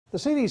The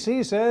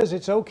CDC says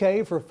it's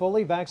okay for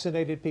fully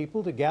vaccinated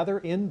people to gather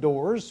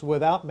indoors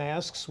without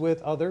masks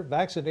with other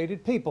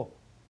vaccinated people.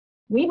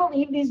 We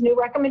believe these new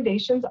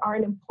recommendations are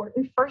an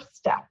important first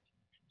step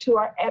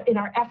in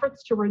our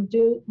efforts to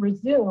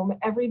resume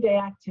everyday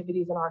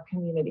activities in our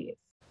communities.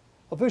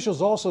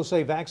 Officials also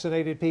say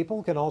vaccinated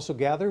people can also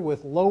gather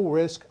with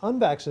low-risk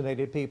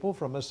unvaccinated people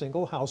from a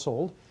single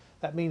household.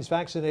 That means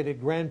vaccinated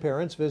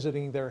grandparents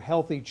visiting their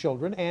healthy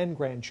children and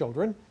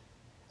grandchildren.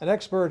 An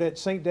expert at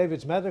St.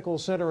 David's Medical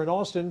Center in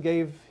Austin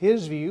gave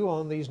his view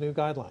on these new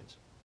guidelines.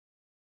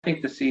 I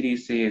think the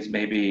CDC is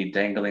maybe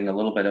dangling a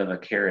little bit of a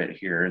carrot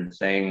here and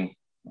saying,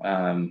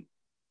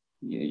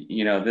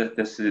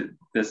 this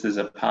is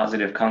a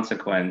positive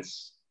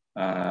consequence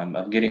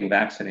of getting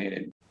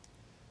vaccinated.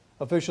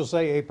 Officials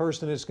say a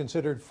person is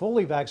considered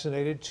fully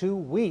vaccinated 2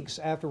 weeks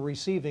after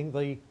receiving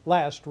the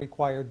last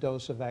required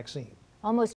dose of vaccine. Almost